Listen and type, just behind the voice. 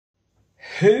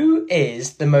Who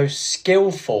is the most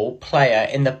skillful player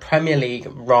in the Premier League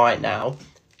right now?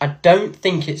 I don't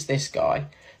think it's this guy.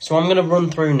 So I'm going to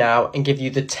run through now and give you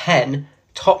the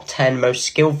top 10 most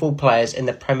skillful players in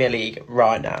the Premier League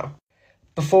right now.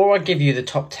 Before I give you the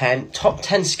top 10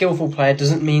 skillful player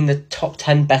doesn't mean the top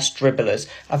 10 best dribblers.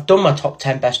 I've done my top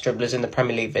 10 best dribblers in the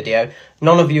Premier League video.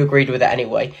 None of you agreed with it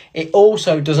anyway. It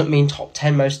also doesn't mean top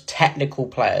 10 most technical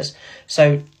players.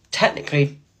 So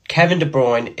technically, Kevin De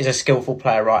Bruyne is a skillful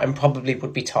player, right, and probably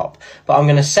would be top. But I'm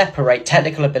going to separate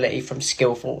technical ability from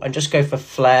skillful and just go for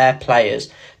flair players.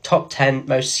 Top 10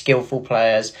 most skillful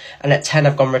players. And at 10,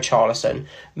 I've gone Richarlison.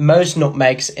 Most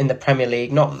nutmegs in the Premier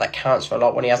League. Not that that counts for a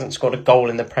lot when he hasn't scored a goal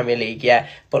in the Premier League yet.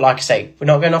 But like I say, we're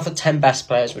not going off the 10 best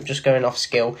players. We're just going off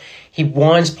skill. He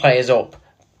winds players up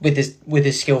with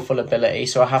his skillful ability.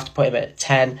 So I have to put him at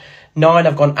 10. 9,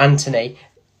 I've gone Anthony.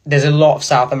 There's a lot of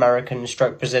South American /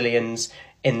 Brazilians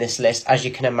in this list, as you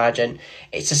can imagine.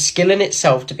 It's a skill in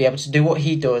itself to be able to do what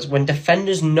he does when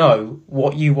defenders know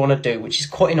what you want to do, which is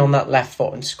cutting on that left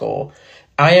foot and score.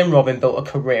 Ian Robin built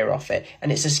a career off it,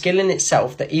 and it's a skill in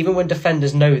itself that even when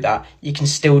defenders know that, you can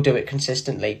still do it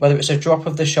consistently. Whether it's a drop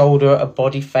of the shoulder, a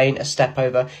body feint, a step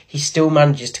over, he still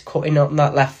manages to cut in on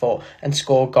that left foot and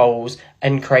score goals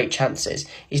and create chances.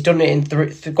 He's done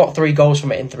it got 3 goals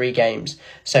from it in 3 games.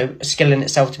 So a skill in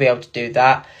itself to be able to do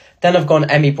that. Then I've gone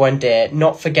Emi Buendia,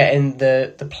 not forgetting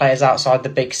the players outside the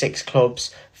big 6 clubs.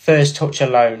 First touch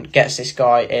alone gets this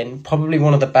guy in. Probably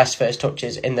one of the best first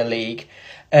touches in the league.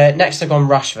 Next I've gone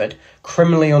Rashford,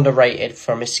 criminally underrated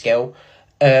from his skill.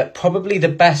 Probably the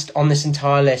best on this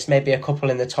entire list, maybe a couple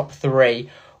in the top 3,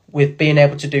 with being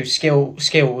able to do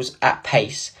skills at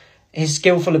pace. His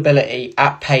skillful ability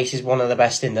at pace is one of the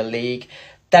best in the league.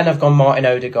 Then I've gone Martin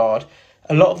Odegaard.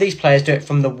 A lot of these players do it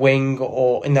from the wing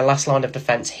or in the last line of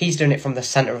defence. He's doing it from the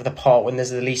centre of the park when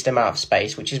there's the least amount of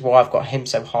space, which is why I've got him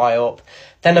so high up.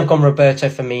 Then I've gone Roberto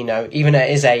Firmino, even at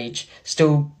his age,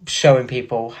 still showing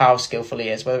people how skillful he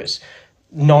is, whether it's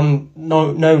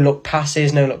no-look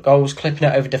passes, no-look goals, clipping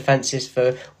it over defences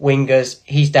for wingers.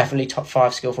 He's definitely top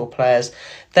 5 skillful players.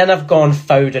 Then I've gone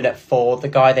Foden at 4, the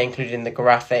guy they included in the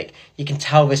graphic. You can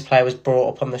tell this player was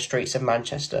brought up on the streets of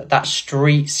Manchester. That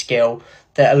street skill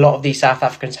that a lot of these South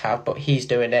Africans have, but he's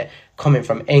doing it, coming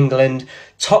from England.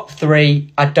 Top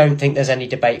 3, I don't think there's any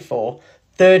debate for.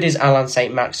 3rd is Alan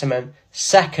Saint-Maximin.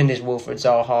 2nd is Wilfried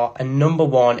Zaha. And number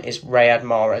 1 is Riyad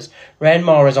Mahrez. Riyad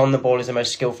Mahrez on the ball is the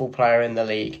most skillful player in the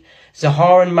league.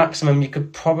 Zaha and Maximum, you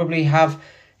could probably have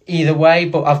either way,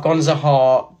 but I've gone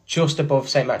Zaha just above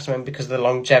Saint-Maximin because of the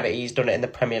longevity he's done it in the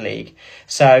Premier League.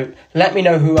 So let me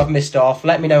know who I've missed off.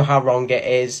 Let me know how wrong it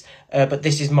is. But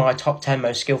this is my top 10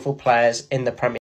 most skillful players in the Premier League.